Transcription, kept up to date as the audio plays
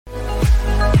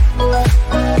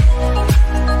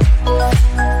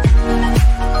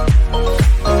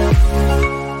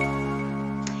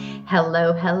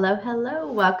Hello, hello, hello.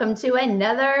 Welcome to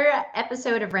another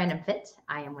episode of Random Fit.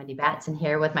 I am Wendy Batson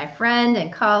here with my friend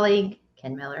and colleague,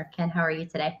 Ken Miller. Ken, how are you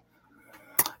today?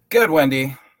 Good,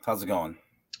 Wendy. How's it going?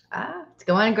 It's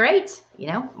going great.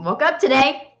 Woke up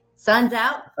today, sun's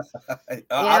out.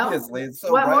 Obviously, it's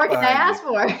so What bright more can I behind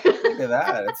you. ask for? Look at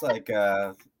that.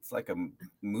 It's like a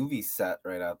movie set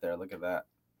right out there. Look at that.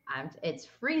 It's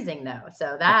freezing though,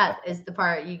 so that is the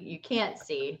part you can't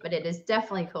see, but it is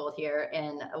definitely cold here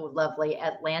in lovely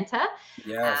Atlanta.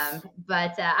 Yes.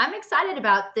 But I'm excited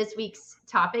about this week's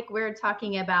topic. We're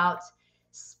talking about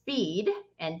speed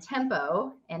and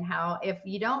tempo, and how if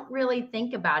you don't really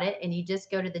think about it and you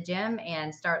just go to the gym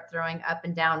and start throwing up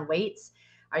and down weights,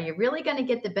 are you really going to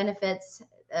get the benefits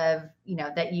of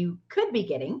that you could be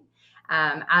getting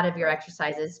out of your Right.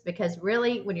 exercises? Because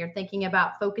really, when you're thinking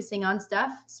about focusing on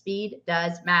stuff, speed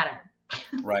does matter.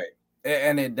 Right.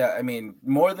 And I mean,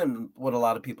 more than what a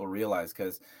lot of people realize,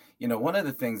 because, one of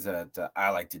the things that I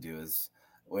like to do is,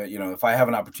 if I have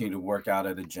an opportunity to work out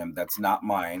at a gym that's not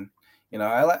mine,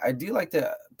 I do like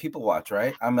to people watch,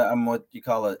 right? I'm what you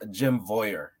call a gym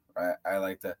voyeur, right? I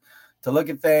like to look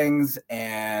at things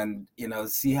and,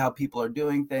 see how people are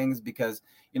doing things because,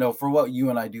 for what you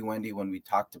and I do, Wendy, when we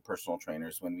talk to personal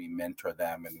trainers, when we mentor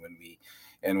them and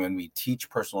when we teach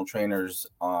personal trainers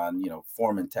on,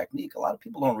 form and technique, a lot of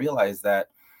people don't realize that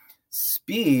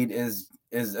speed is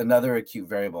another acute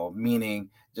variable, meaning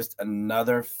just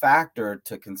another factor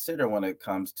to consider when it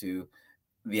comes to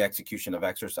the execution of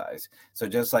exercise. So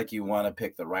just like you want to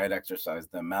pick the right exercise,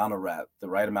 the right amount of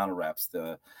reps,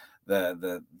 the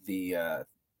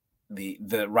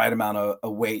right amount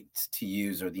of weight to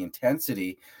use or the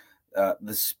intensity,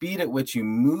 the speed at which you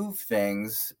move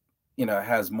things,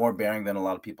 has more bearing than a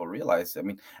lot of people realize. I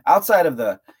mean, outside of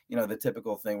the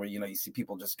typical thing where, you see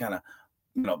people just kind of,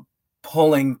 you know,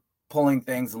 pulling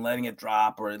things and letting it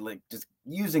drop, or like just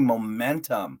using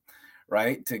momentum,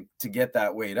 right, to get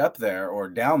that weight up there or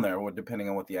down there, or depending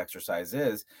on what the exercise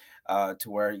is, to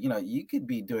where, you could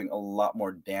be doing a lot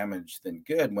more damage than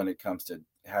good when it comes to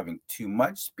having too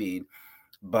much speed.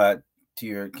 But to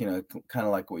your, kind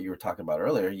of like what you were talking about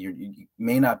earlier, you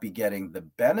may not be getting the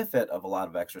benefit of a lot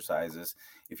of exercises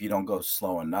if you don't go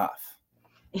slow enough.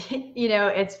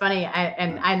 It's funny.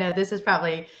 I know this is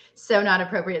probably so not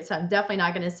appropriate, so I'm definitely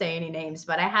not going to say any names.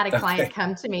 But I had a client Okay.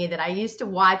 come to me that I used to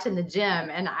watch in the gym,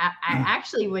 and I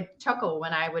actually would chuckle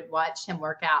when I would watch him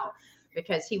work out,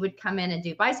 because he would come in and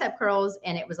do bicep curls,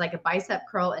 and it was like a bicep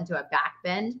curl into a back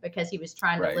bend because he was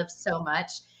trying to Right. lift so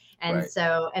much. And Right.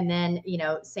 so, and then,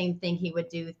 same thing, he would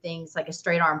do things like a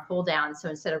straight arm pull down. So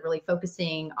instead of really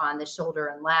focusing on the shoulder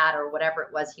and lat or whatever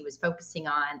it was he was focusing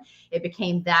on, it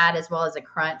became that as well as a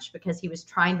crunch, because he was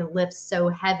trying to lift so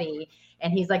heavy.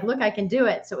 And he's like, look, I can do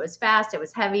it. So it was fast, it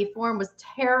was heavy, form was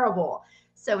terrible.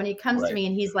 So when he comes to Right. me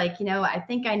and he's like, I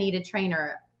think I need a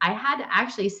trainer, I had to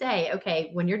actually say, okay,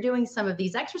 when you're doing some of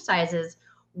these exercises,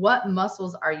 what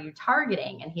muscles are you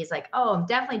targeting? And he's like, oh, I'm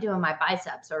definitely doing my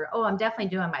biceps, or oh, I'm definitely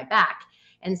doing my back.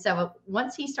 And so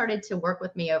once he started to work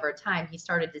with me over time, he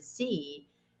started to see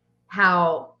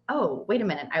how, oh, wait a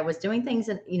minute, I was doing things,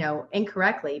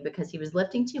 incorrectly, because he was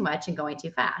lifting too much and going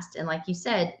too fast. And like you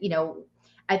said,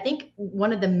 I think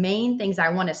one of the main things I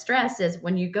want to stress is,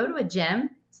 when you go to a gym,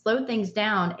 slow things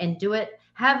down and do it,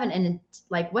 have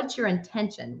like, what's your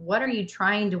intention? What are you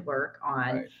trying to work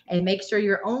on? Right. And make sure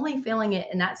you're only feeling it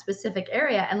in that specific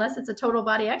area, unless it's a total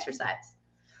body exercise.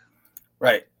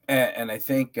 Right. And I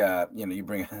think, you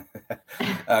bring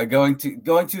going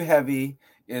too heavy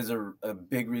is a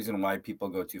big reason why people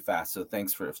go too fast. So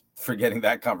thanks for getting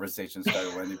that conversation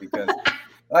started, Wendy, because,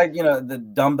 like, the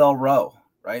dumbbell row,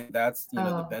 right? That's, the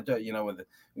Oh, bent, with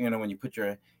when you put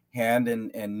your hand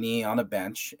and knee on a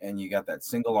bench and you got that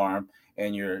single arm,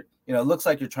 and you're, it looks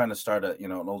like you're trying to start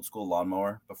an old school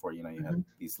lawnmower before, you have mhm.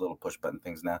 these little push button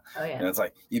things now. Oh yeah. It's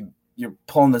like you're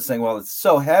pulling this thing. Well, it's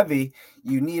so heavy,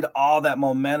 you need all that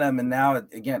momentum, and now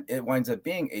it winds up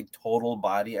being a total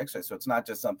body exercise. So it's not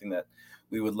just something that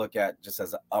we would look at just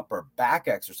as an upper back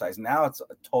exercise. Now it's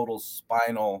a total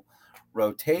spinal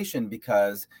rotation,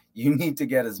 because you need to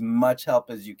get as much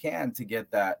help as you can to get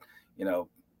that, you know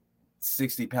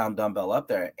 60-pound dumbbell up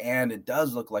there, and it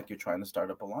does look like you're trying to start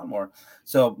up a lawnmower.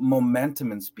 So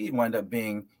momentum and speed wind up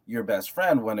being your best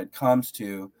friend when it comes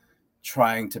to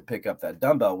trying to pick up that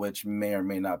dumbbell, which may or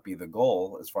may not be the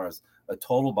goal as far as a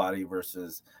total body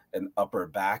versus an upper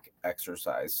back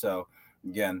exercise. So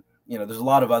again, there's a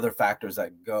lot of other factors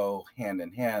that go hand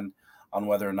in hand on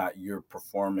whether or not you're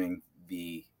performing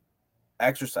the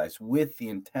exercise with the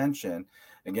intention,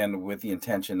 again, with the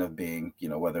intention of being,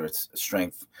 whether it's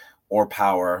strength or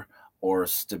power or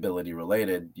stability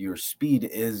related, your speed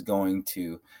is going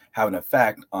to have an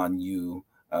effect on you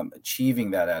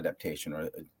achieving that adaptation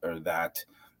or that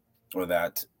or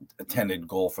that intended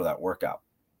goal for that workout.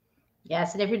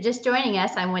 Yes, and if you're just joining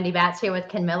us, I'm Wendy Batts here with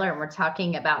Ken Miller, and we're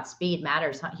talking about speed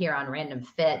matters here on Random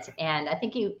Fit. And I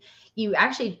think you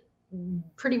actually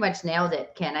pretty much nailed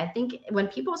it, Ken. I think when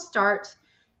people start,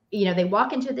 they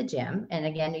walk into the gym, and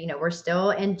again, we're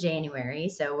still in January,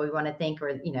 so we want to think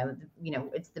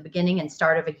it's the beginning and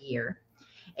start of a year.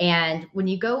 And when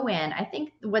you go in, I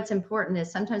think what's important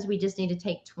is sometimes we just need to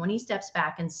take 20 steps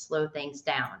back and slow things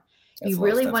down. That's You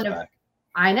really want to.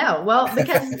 I know. Well,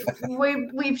 because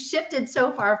we've shifted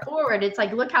so far forward. It's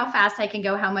like, look how fast I can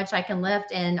go, how much I can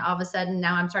lift. And all of a sudden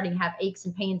now I'm starting to have aches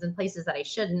and pains in places that I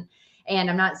shouldn't. And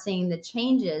I'm not seeing the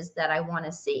changes that I want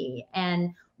to see.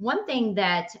 And one thing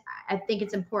that I think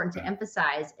it's important to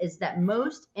emphasize is that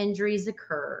most injuries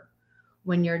occur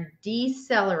when you're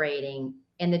decelerating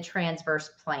in the transverse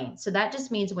plane. So that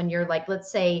just means when you're like,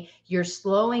 let's say you're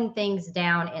slowing things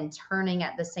down and turning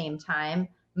at the same time,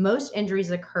 most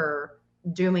injuries occur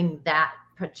doing that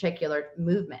particular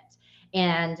movement.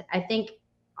 And I think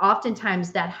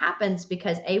oftentimes that happens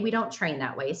because we don't train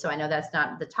that way. So I know that's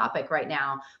not the topic right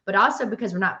now, but also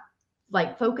because we're not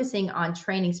like focusing on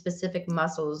training specific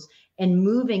muscles and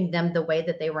moving them the way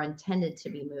that they were intended to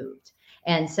be moved.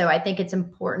 And so I think it's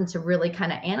important to really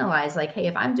kind of analyze like, hey,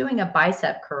 if I'm doing a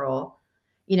bicep curl,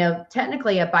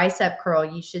 technically a bicep curl,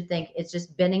 you should think it's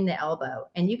just bending the elbow,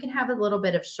 and you can have a little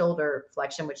bit of shoulder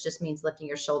flexion, which just means lifting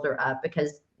your shoulder up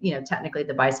because, technically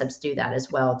the biceps do that as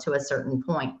well to a certain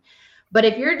point. But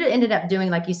if you're ended up doing,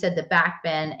 like you said, the back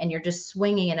bend, and you're just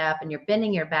swinging it up and you're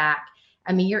bending your back,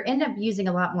 I mean, you're end up using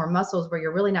a lot more muscles where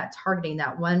you're really not targeting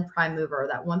that one prime mover or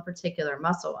that one particular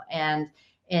muscle. And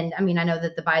I mean, I know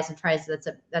that the bis and tris,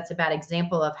 that's a bad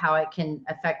example of how it can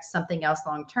affect something else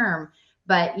long-term.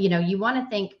 But, you want to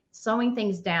think slowing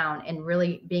things down and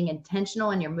really being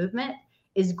intentional in your movement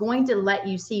is going to let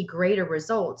you see greater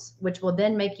results, which will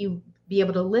then make you be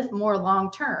able to lift more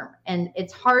long-term. And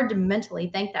it's hard to mentally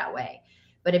think that way.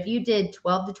 But if you did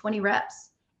 12 to 20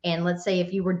 reps, and let's say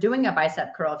if you were doing a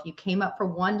bicep curl, if you came up for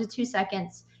 1 to 2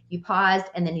 seconds, you paused,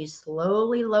 and then you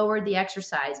slowly lowered the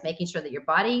exercise, making sure that your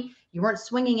body, you weren't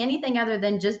swinging anything other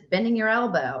than just bending your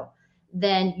elbow,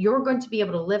 then you're going to be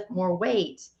able to lift more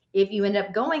weight if you end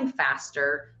up going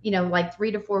faster, like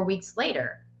 3 to 4 weeks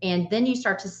later. And then you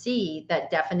start to see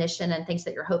that definition and things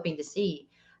that you're hoping to see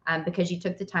because you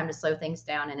took the time to slow things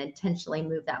down and intentionally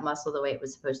move that muscle the way it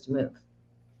was supposed to move.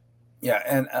 Yeah.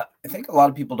 And I think a lot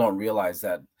of people don't realize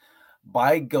that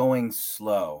by going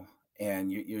slow, and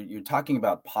you're talking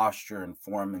about posture and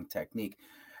form and technique,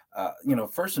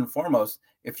 first and foremost,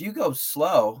 if you go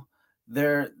slow,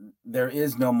 there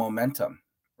is no momentum,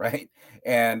 right?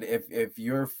 And if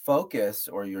your focus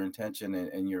or your intention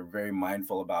and you're very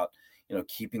mindful about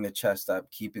keeping the chest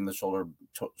up, keeping the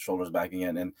shoulders back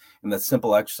again, and the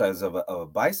simple exercise of a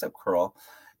bicep curl,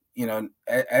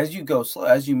 as you go slow,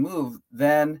 as you move,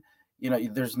 then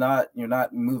you're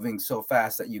not moving so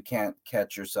fast that you can't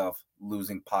catch yourself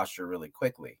losing posture really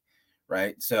quickly,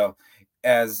 right? So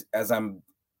as I'm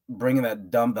bringing that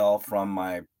dumbbell from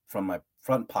my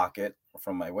front pocket,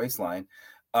 from my waistline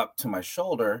up to my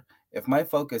shoulder, if my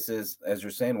focus is, as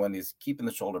you're saying, Wendy, is keeping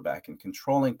the shoulder back and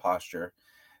controlling posture,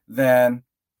 then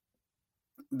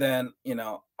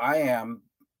I'm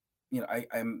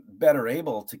better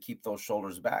able to keep those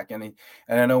shoulders back. And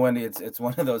I know, Wendy, it's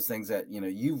one of those things that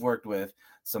you've worked with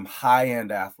some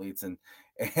high-end athletes, and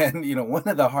one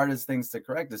of the hardest things to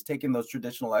correct is taking those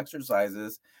traditional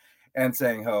exercises and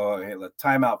saying, oh, hey, let's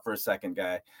time out for a second,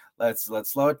 guy. Let's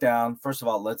slow it down. First of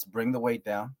all, let's bring the weight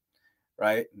down,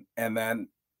 right? And then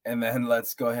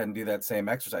let's go ahead and do that same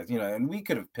exercise. And we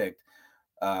could have picked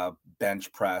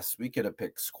bench press, we could have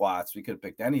picked squats, we could have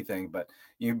picked anything, but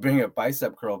you bring a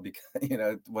bicep curl because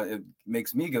what it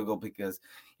makes me giggle, because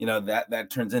that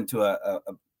turns into a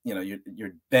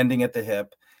you're bending at the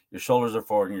hip, your shoulders are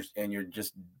forward, and you're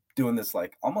just doing this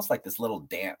like almost like this little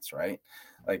dance, right?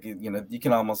 Like you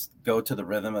can almost go to the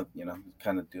rhythm of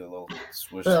kind of do a little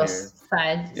swoosh little here,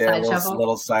 side shuffle.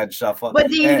 Little side shuffle. But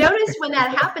do you notice when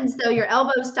that happens though, your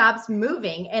elbow stops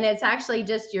moving and it's actually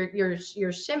just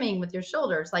you're shimming with your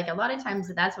shoulders? Like a lot of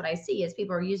times that's what I see is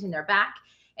people are using their back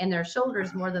and their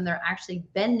shoulders more than they're actually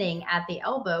bending at the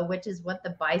elbow, which is what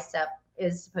the bicep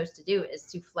is supposed to do, is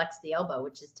to flex the elbow,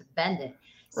 which is to bend it.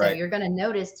 So You're going to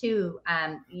notice too,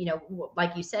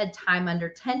 like you said, time under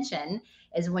tension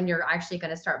is when you're actually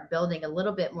going to start building a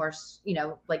little bit more,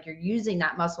 like you're using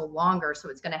that muscle longer. So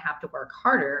it's going to have to work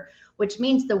harder, which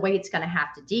means the weight's going to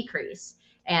have to decrease.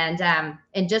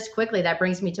 And just quickly, that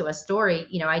brings me to a story.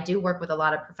 I do work with a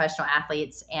lot of professional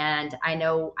athletes, and I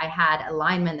know I had a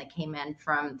lineman that came in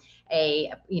from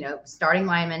a, starting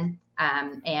lineman,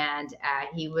 and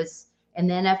he was in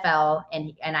the NFL,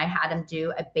 and I had him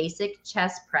do a basic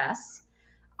chest press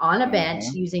on a bench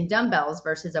using dumbbells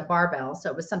versus a barbell.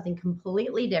 So it was something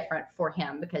completely different for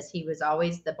him because he was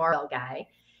always the barbell guy.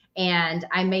 And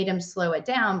I made him slow it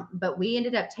down, but we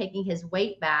ended up taking his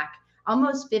weight back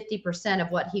almost 50%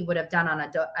 of what he would have done on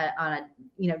a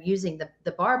using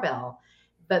the barbell.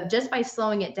 But just by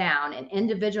slowing it down and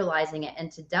individualizing it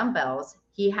into dumbbells,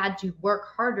 he had to work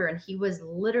harder, and he was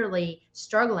literally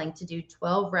struggling to do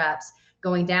 12 reps,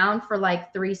 going down for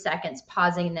like 3 seconds,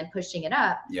 pausing, and then pushing it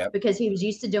up. Yep. Because he was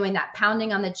used to doing that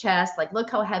pounding on the chest, like, look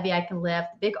how heavy I can lift,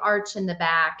 big arch in the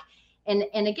back. And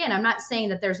again, I'm not saying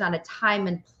that there's not a time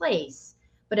and place,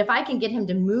 but if I can get him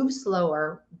to move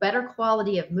slower, better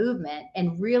quality of movement,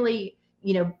 and really,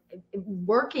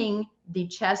 working the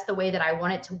chest the way that I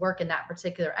want it to work in that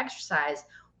particular exercise,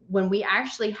 when we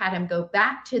actually had him go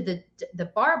back to the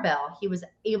barbell, he was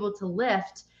able to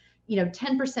lift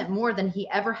 10% more than he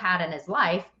ever had in his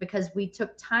life, because we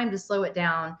took time to slow it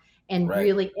down and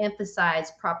really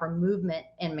emphasize proper movement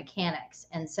and mechanics.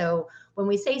 And so when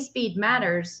we say speed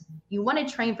matters, you want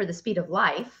to train for the speed of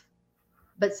life,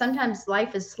 but sometimes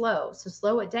life is slow. So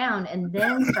slow it down and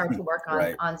then start to work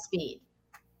on speed.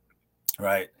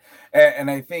 Right. And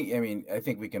I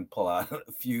think we can pull out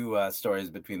a few stories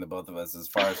between the both of us as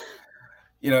far as,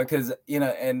 because,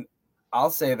 and I'll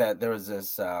say that there was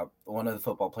this one of the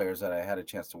football players that I had a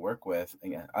chance to work with.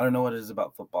 Again, I don't know what it is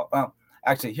about football. Well,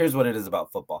 actually, here's what it is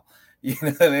about football.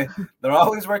 They're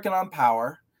always working on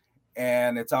power,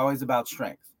 and it's always about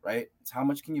strength, right? It's how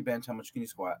much can you bench, how much can you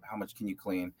squat, how much can you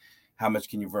clean, how much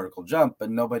can you vertical jump,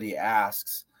 but nobody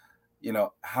asks,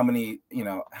 how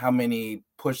many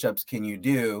push-ups can you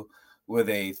do with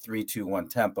a 3-2-1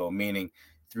 tempo, meaning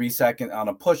 3 seconds on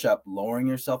a push-up, lowering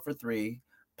yourself for 3,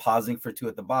 pausing for 2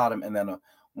 at the bottom, and then a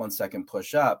 1 second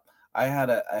push up. I had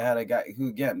a guy who,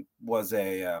 again, was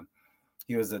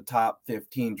he was a top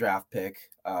 15 draft pick,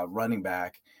 running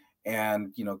back,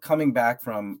 and coming back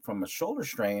from a shoulder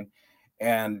strain,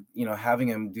 and having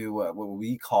him do what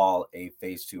we call a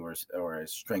phase 2 or a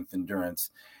strength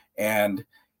endurance, and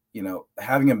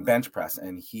having him bench press,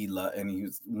 and he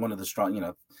was one of the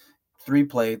strong, 3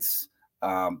 plates,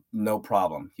 no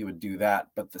problem, he would do that.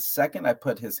 But the second I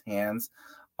put his hands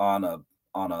on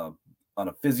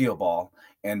a physio ball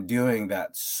and doing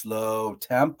that slow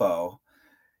tempo,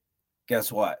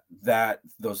 guess what?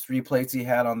 Those 3 plates he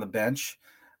had on the bench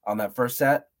on that first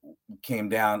set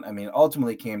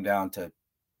ultimately came down to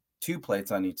 2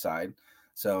 plates on each side.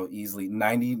 So easily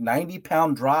 90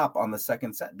 pound drop on the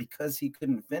second set, because he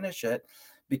couldn't finish it,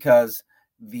 because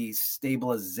the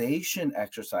stabilization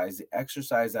exercise, the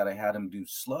exercise that I had him do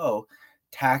slow,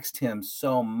 taxed him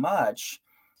so much.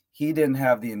 He didn't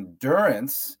have the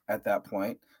endurance at that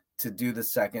point to do the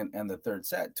second and the third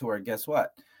set, to where, guess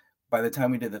what? By the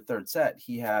time we did the third set,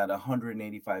 he had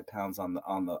 185 pounds on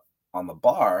the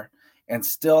bar, and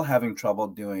still having trouble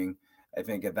doing, I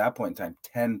think at that point in time,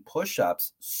 10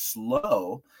 push-ups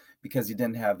slow, because he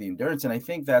didn't have the endurance. And I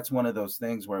think that's one of those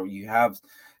things where you have,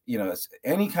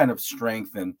 any kind of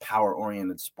strength and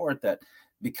power-oriented sport, that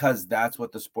because that's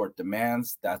what the sport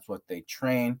demands, that's what they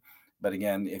train. But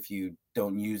again, if you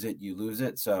don't use it, you lose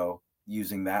it. So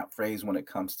using that phrase when it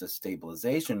comes to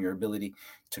stabilization, your ability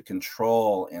to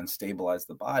control and stabilize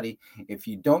the body, if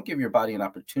you don't give your body an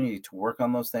opportunity to work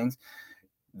on those things,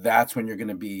 that's when you're going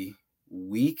to be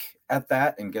weak at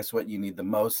that. And guess what? You need the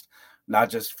most, not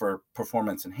just for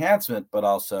performance enhancement, but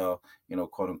also,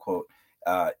 quote unquote,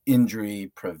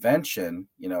 injury prevention.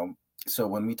 So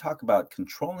when we talk about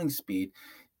controlling speed,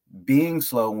 being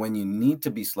slow when you need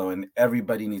to be slow, and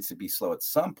everybody needs to be slow at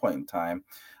some point in time,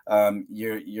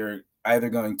 you're either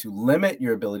going to limit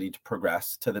your ability to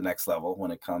progress to the next level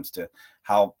when it comes to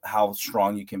how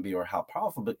strong you can be or how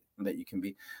powerful that you can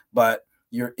be, but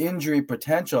your injury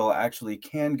potential actually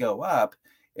can go up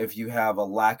if you have a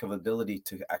lack of ability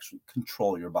to actually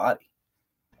control your body.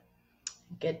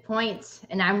 Good point.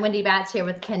 And I'm Wendy Batts here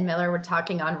with Ken Miller. We're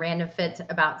talking on Random Fit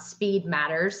about speed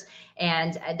matters.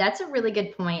 And that's a really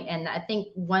good point. And I think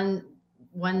one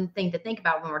thing to think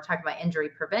about when we're talking about injury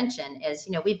prevention is,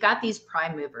 we've got these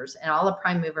prime movers, and all a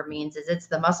prime mover means is it's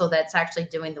the muscle that's actually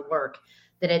doing the work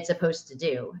that it's supposed to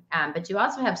do. But you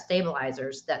also have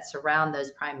stabilizers that surround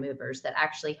those prime movers that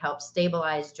actually help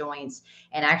stabilize joints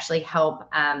and actually help,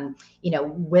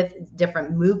 with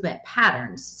different movement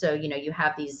patterns. So, you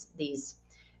have these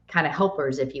kind of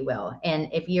helpers, if you will. And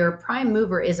if your prime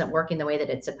mover isn't working the way that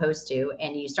it's supposed to,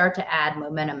 and you start to add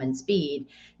momentum and speed,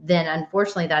 then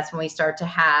unfortunately that's when we start to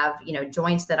have,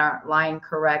 joints that aren't lying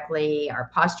correctly.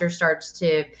 Our posture starts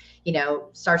to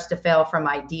fail from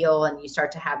ideal, and you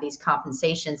start to have these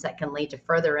compensations that can lead to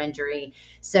further injury.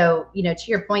 So, to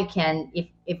your point, Ken,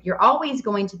 if you're always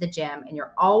going to the gym and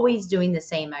you're always doing the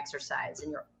same exercise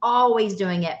and you're always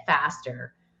doing it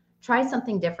faster, try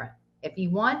something different. If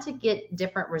you want to get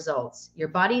different results, your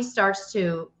body starts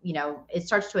to, it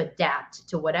starts to adapt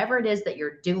to whatever it is that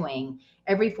you're doing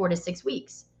every 4 to 6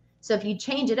 weeks. So if you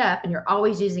change it up and you're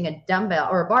always using a dumbbell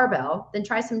or a barbell, then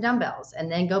try some dumbbells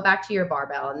and then go back to your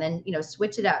barbell and then,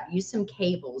 switch it up, use some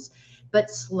cables, but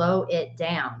slow it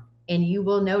down. And you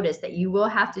will notice that you will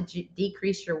have to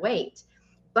decrease your weight.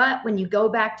 But when you go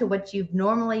back to what you've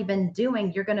normally been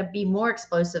doing, you're going to be more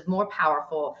explosive, more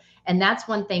powerful. And that's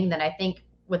one thing that I think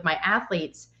with my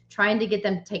athletes, trying to get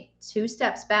them to take 2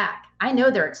 steps back. I know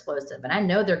they're explosive and I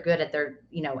know they're good at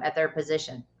their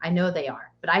position. I know they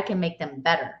are, but I can make them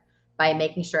better by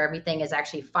making sure everything is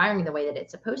actually firing the way that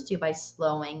it's supposed to, by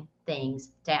slowing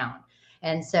things down.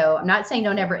 And so I'm not saying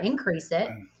don't ever increase it,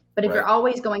 but if you're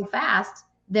always going fast,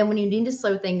 then when you need to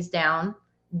slow things down,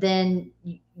 then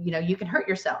you can hurt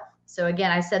yourself. So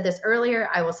again, I said this earlier,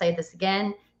 I will say this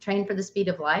again, train for the speed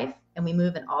of life, and we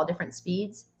move in all different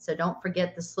speeds. So don't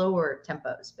forget the slower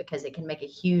tempos, because it can make a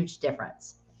huge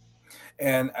difference.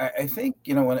 And I think,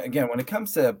 when it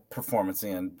comes to performance,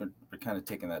 and we're kind of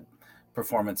taking that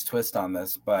performance twist on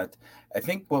this, but I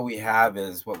think what we have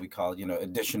is what we call,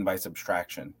 addition by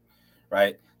subtraction,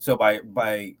 right? So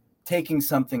by taking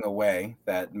something away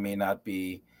that may not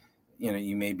be,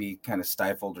 you may be kind of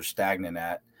stifled or stagnant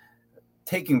at,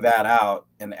 taking that out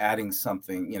and adding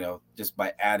something, just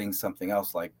by adding something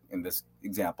else, like in this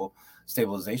example,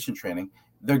 stabilization training,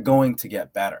 they're going to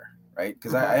get better, right?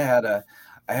 Because I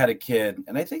had a kid,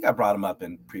 and I think I brought him up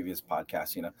in previous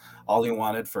podcasts, all he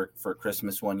wanted for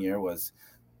Christmas one year was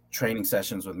training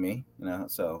sessions with me,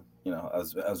 so, I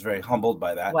was very humbled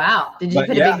by that. Wow. Did you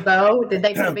put a big bow? Did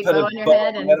they put a big bow on your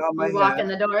head and you walk in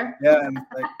the door? Yeah. And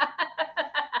like,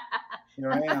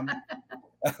 here I am.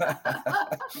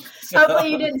 So,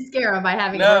 hopefully you didn't scare him by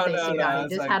having a birthday suit on.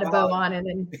 You just had a bow on, and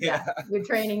then your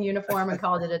training uniform, and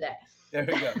called it a day. There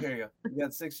you go. You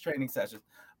got 6 training sessions.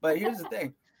 But here's the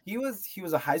thing. He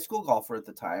was a high school golfer at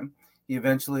the time. He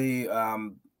eventually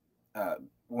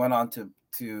went on to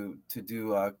do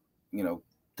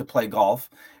to play golf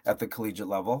at the collegiate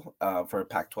level for a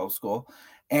Pac-12 school.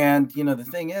 And the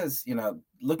thing is,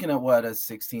 looking at what a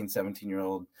 16,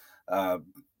 17-year-old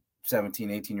 17,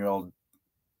 18-year-old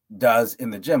does in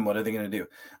the gym, what are they going to do?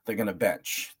 They're going to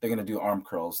bench. They're going to do arm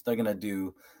curls. They're going to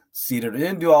do seated. They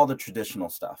didn't do all the traditional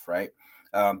stuff, right?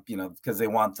 Because they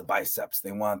want the biceps,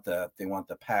 they want the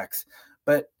pecs.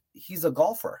 But he's a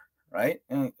golfer, right?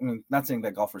 And, I mean, not saying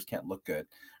that golfers can't look good,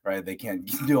 right? They can't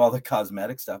do all the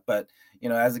cosmetic stuff, but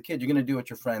as a kid, you're going to do what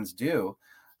your friends do.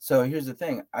 So here's the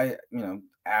thing.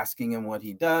 Asking him what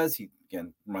he does, he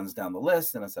again runs down the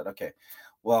list, and I said, okay,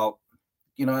 well,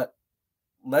 you know what?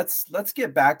 Let's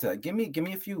get back to that. Give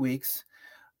me a few weeks,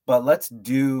 but let's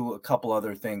do a couple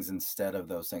other things instead of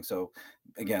those things. So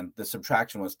again, the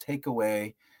subtraction was take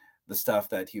away the stuff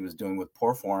that he was doing with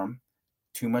poor form,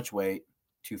 too much weight,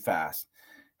 too fast.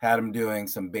 Had him doing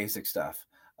some basic stuff,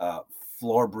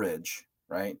 floor bridge,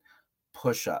 right?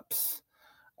 Push-ups,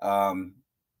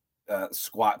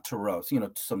 squat to rows,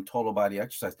 some total body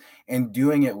exercise, and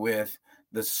doing it with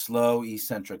the slow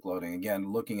eccentric loading.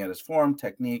 Again, looking at his form,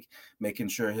 technique, making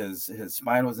sure his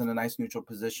spine was in a nice neutral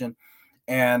position.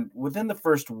 And within the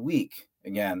first week,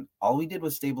 again, all we did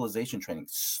was stabilization training,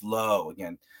 slow.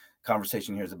 Again,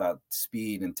 conversation here is about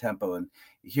speed and tempo. And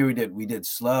here we did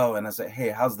slow. And I said, hey,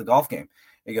 how's the golf game?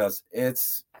 He goes,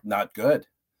 it's not good.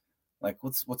 Like,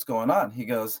 what's going on? He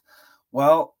goes,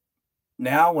 well,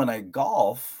 now when I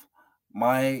golf,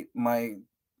 my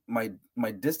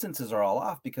distances are all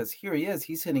off, because here he is,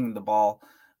 he's hitting the ball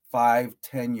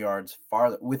 5-10 yards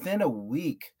farther within a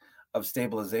week of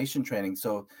stabilization training.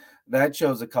 So that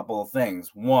shows a couple of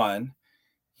things. One,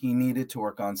 he needed to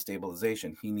work on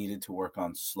stabilization. He needed to work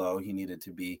on slow. He needed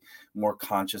to be more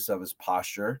conscious of his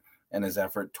posture and his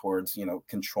effort towards,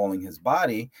 controlling his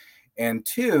body. And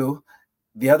 2,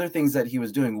 the other things that he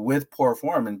was doing with poor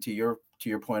form, and to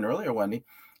your point earlier, Wendy,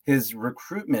 his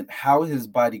recruitment, how his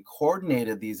body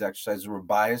coordinated these exercises were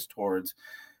biased towards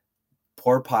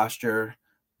poor posture,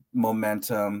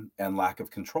 momentum, and lack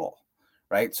of control,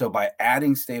 right? So by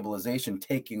adding stabilization,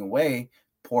 taking away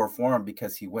poor form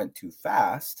because he went too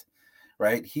fast,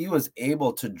 right? He was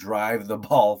able to drive the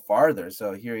ball farther.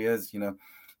 So here he is,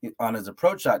 on his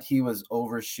approach shot, he was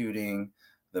overshooting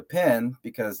the pin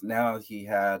because now he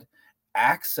had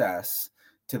access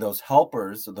to those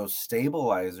helpers, those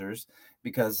stabilizers,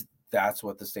 because that's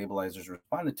what the stabilizers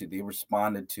responded to. They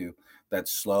responded to that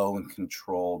slow and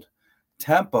controlled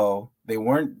tempo. They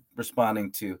weren't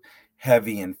responding to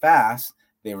heavy and fast.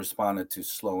 They responded to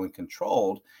slow and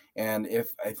controlled. And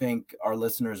if I think our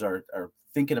listeners are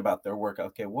thinking about their work,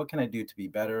 okay, what can I do to be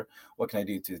better? What can I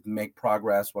do to make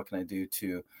progress? What can I do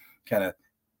to kind of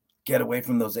get away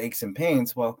from those aches and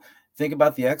pains? Well, think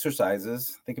about the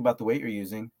exercises, think about the weight you're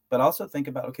using, but also think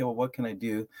about, okay, well, what can I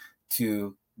do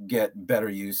to get better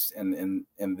use? And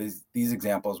these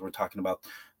examples, we're talking about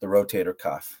the rotator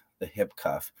cuff, the hip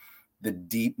cuff, the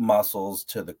deep muscles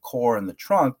to the core and the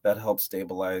trunk that help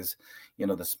stabilize,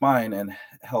 the spine and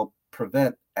help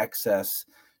prevent excess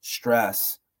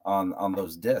stress on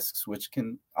those discs, which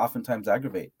can oftentimes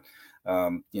aggravate,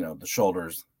 the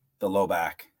shoulders, the low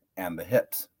back, and the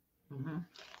hips. Mm-hmm.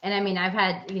 And I mean, I've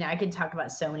had, I could talk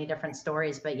about so many different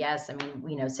stories, but yes, I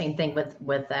mean, same thing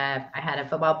with I had a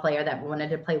football player that wanted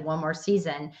to play one more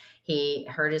season. He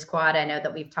hurt his quad. I know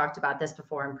that we've talked about this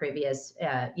before in previous,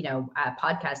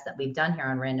 podcasts that we've done here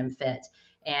on Random Fit.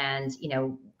 And,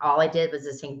 all I did was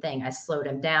the same thing. I slowed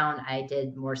him down. I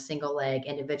did more single leg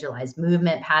individualized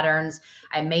movement patterns.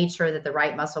 I made sure that the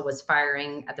right muscle was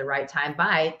firing at the right time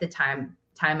by the time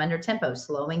under tempo,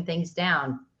 slowing things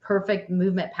down, perfect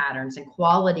movement patterns and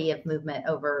quality of movement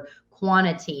over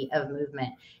quantity of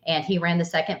movement. And he ran the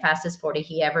second fastest 40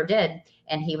 he ever did.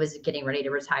 And he was getting ready to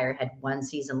retire, had one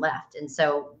season left. And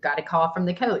so got a call from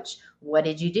the coach. What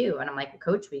did you do? And I'm like, well,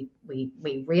 coach, we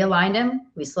realigned him,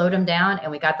 we slowed him down,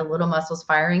 and we got the little muscles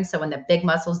firing. So when the big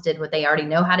muscles did what they already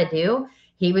know how to do,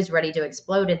 he was ready to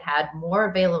explode and had more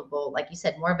available, like you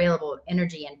said, more available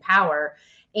energy and power.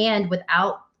 And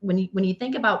without, when you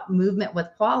think about movement with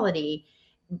quality,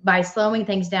 by slowing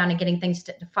things down and getting things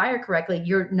to fire correctly,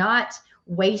 you're not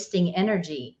wasting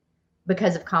energy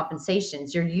because of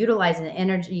compensations. You're utilizing the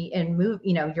energy and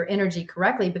your energy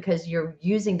correctly because you're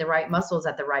using the right muscles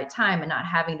at the right time and not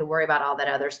having to worry about all that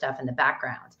other stuff in the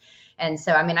background. And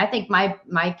so, I mean, I think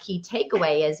my key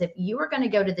takeaway is if you are going to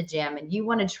go to the gym and you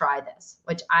want to try this,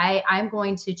 which I'm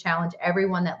going to challenge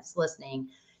everyone that's listening,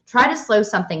 try to slow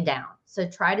something down. So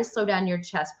try to slow down your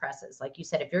chest presses. Like you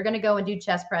said, if you're going to go and do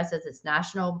chest presses, it's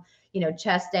National,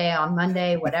 Chest Day on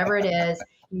Monday, whatever it is,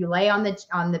 you lay on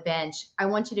the bench. I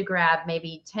want you to grab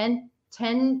maybe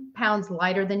 10 pounds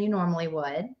lighter than you normally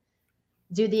would.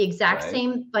 Do the exact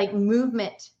same like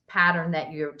movement pattern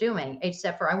that you're doing,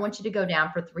 except for I want you to go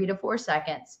down for 3 to 4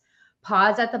 seconds,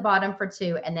 pause at the bottom for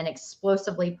 2, and then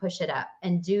explosively push it up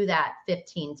and do that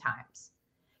 15 times.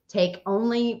 Take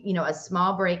only, a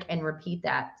small break and repeat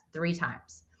that 3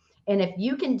 times. And if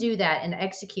you can do that and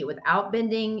execute without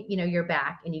bending, your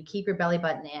back, and you keep your belly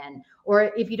button in,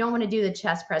 or if you don't want to do the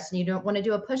chest press and you don't want to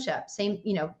do a push-up, same,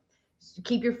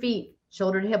 keep your feet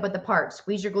shoulder to hip width apart,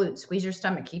 squeeze your glutes, squeeze your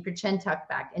stomach, keep your chin tucked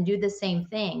back, and do the same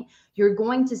thing. You're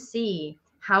going to see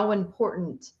how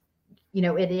important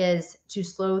it is to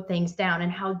slow things down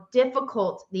and how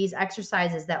difficult these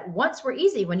exercises that once were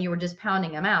easy when you were just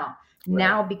pounding them out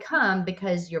now become,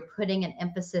 because you're putting an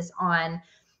emphasis on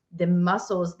the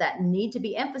muscles that need to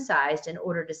be emphasized in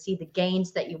order to see the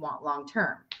gains that you want long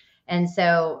term. And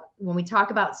so when we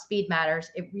talk about speed matters,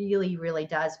 it really, really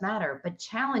does matter. But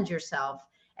challenge yourself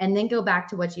and then go back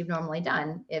to what you've normally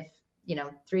done. If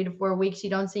 3 to 4 weeks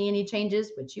you don't see any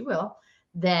changes, which you will,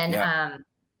 then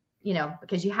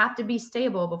because you have to be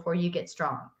stable before you get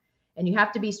strong. And you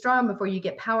have to be strong before you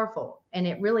get powerful. And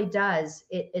it really does.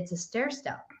 It's a stair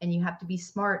step, and you have to be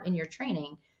smart in your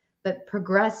training, but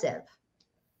progressive.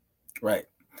 Right.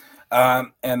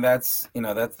 And that's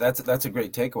a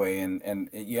great takeaway. And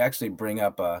you actually bring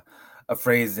up a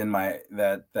phrase in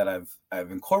that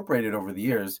I've incorporated over the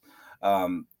years.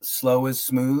 Slow is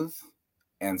smooth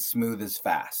and smooth is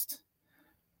fast.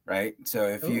 Right. So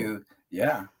if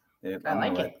I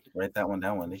like it. Write that one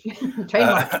down, Wendy.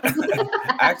 Trademark.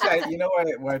 Actually,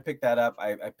 where I picked that up,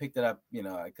 I picked it up,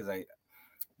 because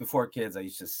before kids, I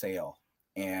used to sail.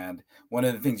 And one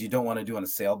of the things you don't want to do on a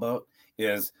sailboat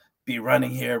is be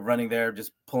running here, running there,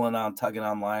 just pulling on, tugging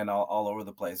on line all over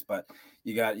the place. But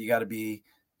you got to be,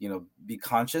 be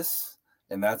conscious.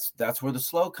 And that's where the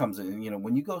slow comes in.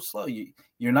 When you go slow,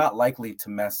 you're not likely to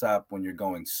mess up when you're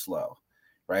going slow,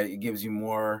 right? It gives you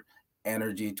more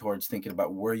energy towards thinking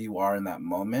about where you are in that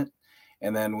moment.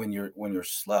 And then when you're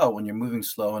slow, when you're moving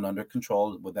slow and under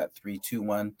control with that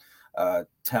 3-2-1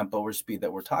 tempo or speed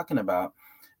that we're talking about,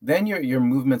 then your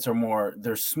movements are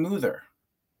they're smoother,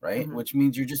 right? Mm-hmm. Which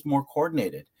means you're just more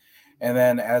coordinated. And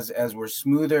then as we're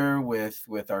smoother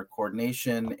with our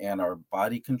coordination and our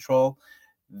body control,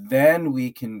 then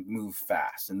we can move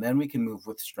fast, and then we can move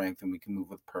with strength, and we can move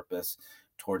with purpose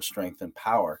towards strength and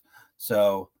power.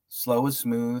 So slow is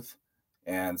smooth,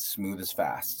 and smooth is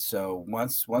fast. So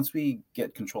once we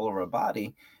get control over our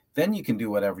body, then you can do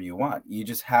whatever you want. You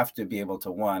just have to be able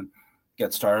to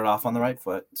get started off on the right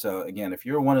foot. So again, if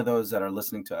you're one of those that are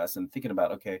listening to us and thinking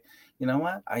about, okay, you know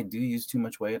what, I do use too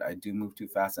much weight, I do move too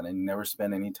fast, and I never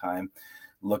spend any time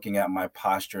looking at my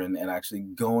posture and actually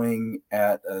going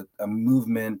at a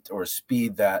movement or a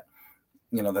speed that,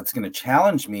 that's going to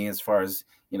challenge me as far as,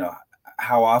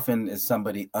 how often is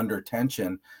somebody under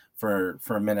tension for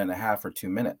a minute and a half or 2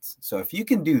 minutes. So if you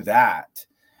can do that,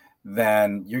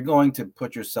 then you're going to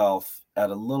put yourself at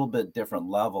a little bit different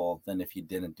level than if you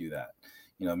didn't do that,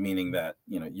 meaning that,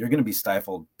 you're going to be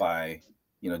stifled by,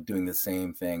 doing the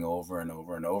same thing over and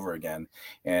over and over again,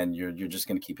 and you're just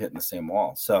going to keep hitting the same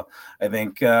wall. So I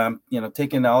think,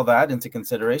 taking all that into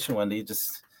consideration, Wendy,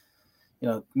 just,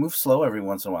 move slow every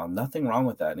once in a while. Nothing wrong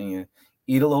with that. And you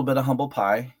eat a little bit of humble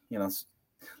pie,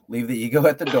 leave the ego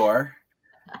at the door.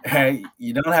 Hey,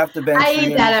 you don't have to bench. I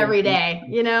eat that every day,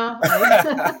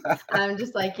 I'm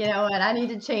just like, you know what? I need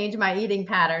to change my eating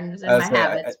patterns and my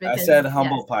habits. I said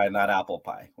humble pie, not apple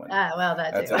pie. Well,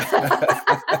 that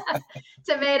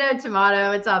too.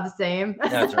 Tomato, it's all the same.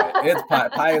 That's right. It's pie.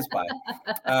 Pie is pie.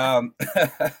 Well,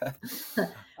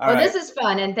 right. This is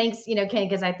fun. And thanks, Ken,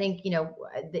 because I think,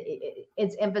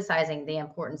 it's emphasizing the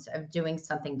importance of doing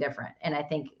something different. And I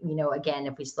think, again,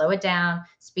 if we slow it down,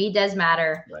 speed does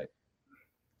matter. Right.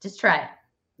 Just try it.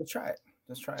 Just try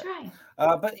it.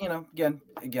 But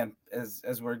again,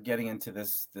 as we're getting into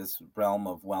this realm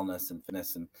of wellness and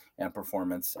fitness and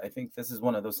performance, I think this is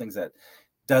one of those things that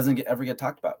doesn't ever get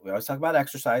talked about. We always talk about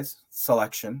exercise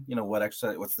selection.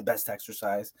 What's the best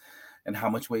exercise, and how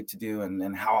much weight to do,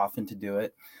 and how often to do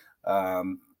it.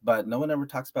 But no one ever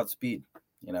talks about speed.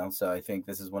 So I think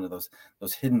this is one of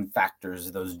those hidden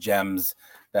factors, those gems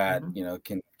that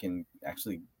can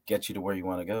actually get you to where you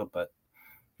want to go. But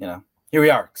here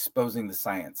we are exposing the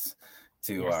science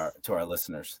to our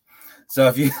listeners. So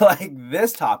if you like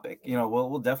this topic,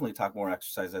 we'll definitely talk more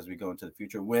exercise as we go into the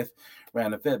future with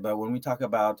Random Fit. But when we talk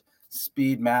about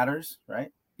speed matters,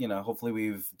 right? Hopefully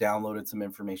we've downloaded some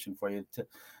information for you to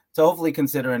hopefully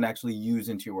consider and actually use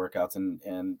into your workouts.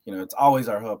 And it's always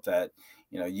our hope that,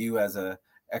 you as a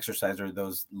exerciser,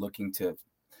 those looking to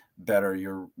better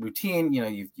your routine,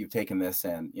 you've taken this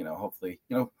and, hopefully,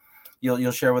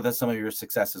 you'll share with us some of your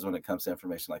successes when it comes to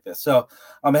information like this. So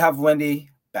on behalf of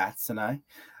Wendy Batts and I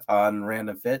on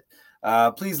Random Fit,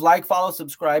 please like, follow,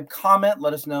 subscribe, comment.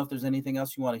 Let us know if there's anything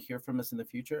else you want to hear from us in the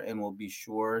future, and we'll be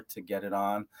sure to get it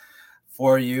on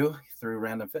for you through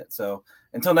Random Fit. So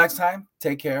until next time,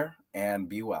 take care and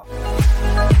be well.